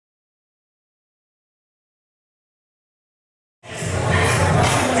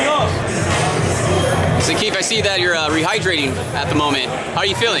I see that you're rehydrating at the moment. How are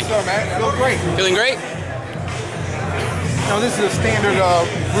you feeling? What's up, man? I feel great. Feeling great? You know, this is a standard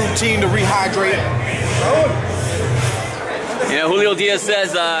routine to rehydrate. You know, Julio Diaz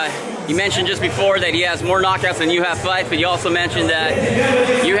says, you mentioned just before that he has more knockouts than you have fights, but you also mentioned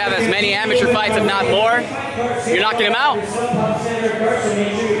that you have as many amateur fights, if not more. You're knocking him out?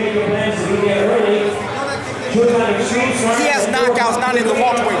 He has knockouts, not in the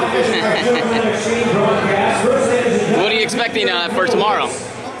welterweight division. What are you expecting for tomorrow?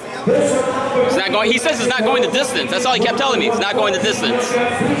 It's not going. He says it's not going the distance. That's all he kept telling me. It's not going the distance.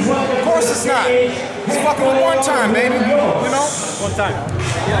 Of course it's not. It's fucking one time, baby. You know? One time.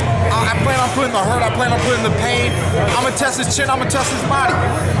 I plan on putting the hurt. I plan on putting the pain. I'm gonna test his chin. I'm gonna test his body.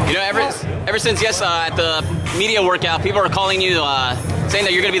 You know, ever since at the media workout, people are calling you, saying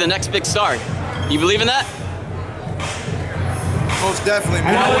that you're gonna be the next big star. You believe in that? Most definitely,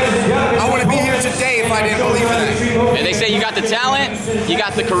 man. I wouldn't be here today if I didn't believe in it. And they say you got the talent, you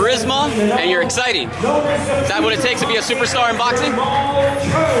got the charisma, and you're exciting. Is that what it takes to be a superstar in boxing?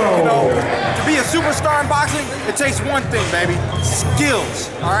 You know, to be a superstar in boxing, it takes one thing, baby. Skills,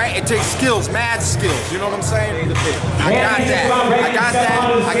 all right? It takes skills, mad skills. You know what I'm saying? I got that. I got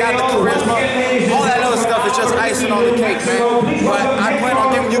that. I got the charisma. All that other stuff is just icing on the cake, man. But I plan on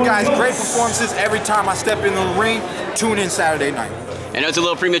giving you guys great performances every time I step into the ring. Tune in Saturday night. I know it's a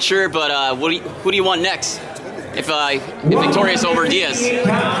little premature, but who do you want next? If victorious over Diaz? His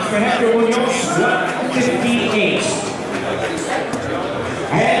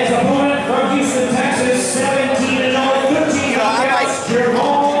opponent from Houston, Texas, 17-0, 13 knockouts,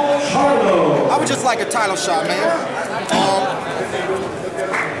 I would just like a title shot, man.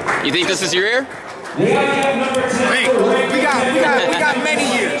 You think this is your year? We got many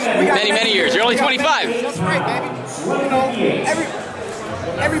years. Many years. You're only 25. That's right, baby. You know,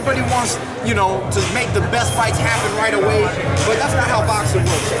 everybody wants, you know, to make the best fights happen right away, but that's not how boxing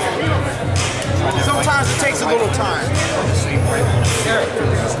works. Sometimes it takes a little time.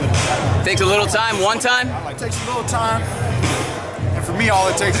 Takes a little time, one time? It takes a little time. And for me, all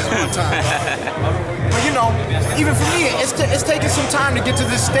it takes is one time. But you know, even for me, it's taking some time to get to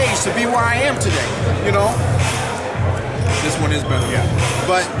this stage to be where I am today. You know, this one is better. Yeah.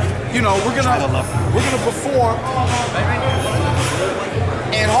 But you know, we're gonna perform,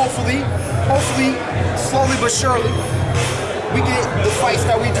 and hopefully, slowly but surely, we get the fights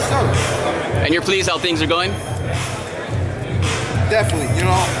that we deserve. And you're pleased how things are going? Definitely. You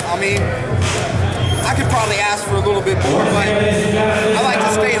know, I mean, I could probably ask for a little bit more, but I like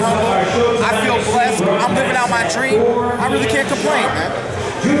to stay humble. I feel blessed. I'm living out my dream. I really can't complain, man.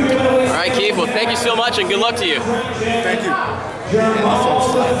 All right, Keith. Well, thank you so much, and good luck to you. Thank you. Talk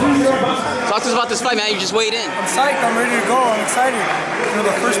to us about this fight, man. You just weighed in. I'm psyched. I'm ready to go. I'm excited. You know,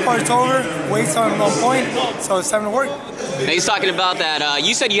 the first part's over. Weight's on point, so it's time to work. Now, he's talking about that.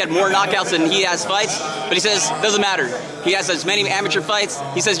 You said you had more knockouts than he has fights, but he says it doesn't matter. He has as many amateur fights.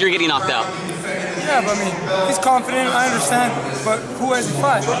 He says you're getting knocked out. Yeah, but I mean, he's confident. I understand. But who has he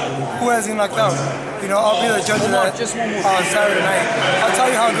fought? Who has he knocked out? You know, I'll be the judge of that on Saturday night. I'll tell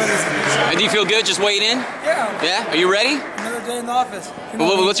you how good it is. And do you feel good just weighing in? Yeah. Yeah? Are you ready? Another day in the office. You know,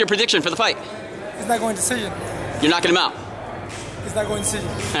 Well, what's your prediction for the fight? he's not going decision. You're knocking him out. He's not going decision.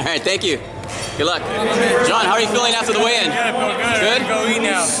 All right, thank you. Good luck. John, how are you feeling after the weigh-in? Yeah, I feel good. Good? Go eat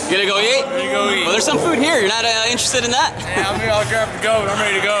now. You gonna go eat? Ready to go eat. Well, there's some food here. You're not interested in that? Yeah, I'll grab the goat. I'm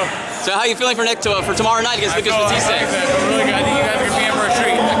ready to go. So how are you feeling for tomorrow night against Lucas Batiste? I feel really good. I think you guys are going to be in for a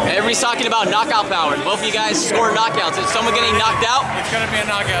treat. Everybody's talking about knockout power. Both of you guys scored knockouts. Is someone getting knocked out? It's going to be a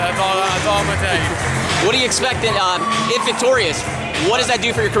knockout. That's all I'm going to tell you. What do you expect if victorious? What does that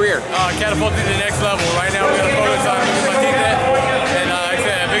do for your career? Catapult to the next level. Right now, we're going to focus on Batiste. And like I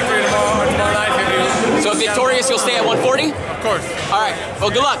said, a victory tomorrow night can do. So if victorious, you'll stay at 140? Of course. All right.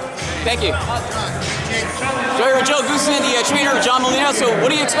 Well, good luck. Thank you. Joe Goossen, the trainer of John Molina. So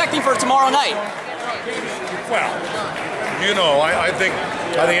what are you expecting for tomorrow night? Well, you know, I think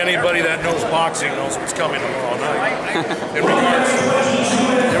anybody that knows boxing knows what's coming tomorrow night. In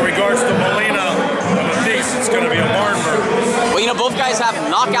regards to Molina and Batiste, it's going to be a barn burner. Well, you know, both guys have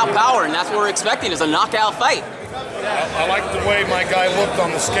knockout power, and that's what we're expecting is a knockout fight. I like the way my guy looked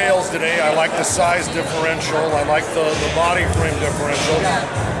on the scales today. I like the size differential. I like the body frame differential.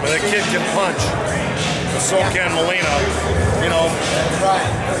 But the kid can punch. But so can Molina. You know,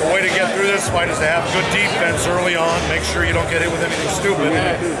 the way to get through this fight is to have good defense early on. Make sure you don't get hit with anything stupid.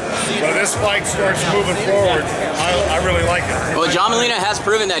 But if this fight starts moving forward, I really like it. Well, John Molina has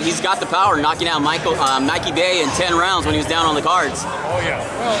proven that he's got the power, knocking out Mikey Bay in 10 rounds when he was down on the cards. Oh, yeah.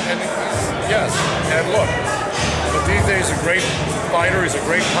 Well, and yes. And look. But DJ's a great fighter. He's a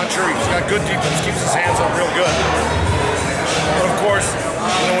great puncher. He's got good defense. Keeps his hands up real good. But of course,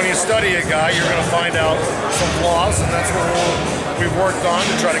 when you study a guy, you're going to find out some flaws, and that's what we've worked on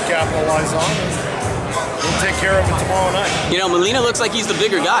to try to capitalize on. We'll take care of it tomorrow night. Molina looks like he's the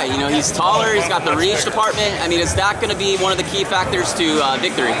bigger guy. He's taller, he's got the reach department. I mean, is that going to be one of the key factors to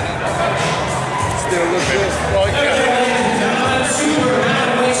victory? Still look good. Well,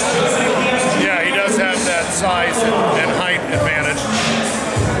 yeah, he does have that size and height advantage.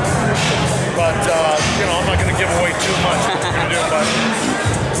 But, I'm not going to give away too much what we're going to do. But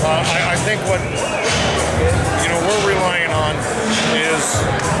I think what, we're relying on is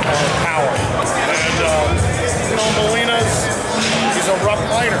power. And, he's a rough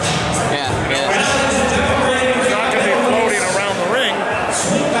fighter. Yeah. He's not going to be floating around the ring.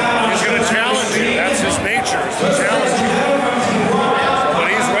 He's going to challenge you. That's his nature. He's a challenger. But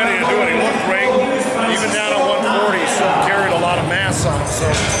he's ready to do it. He looked great. Even down at 140, he still carried a lot of mass on him. So,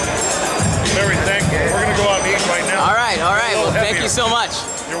 very thankful. We're going to go out and eat right now. All right. Well, thank you so much.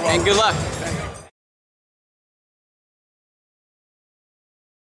 You're welcome. And good luck.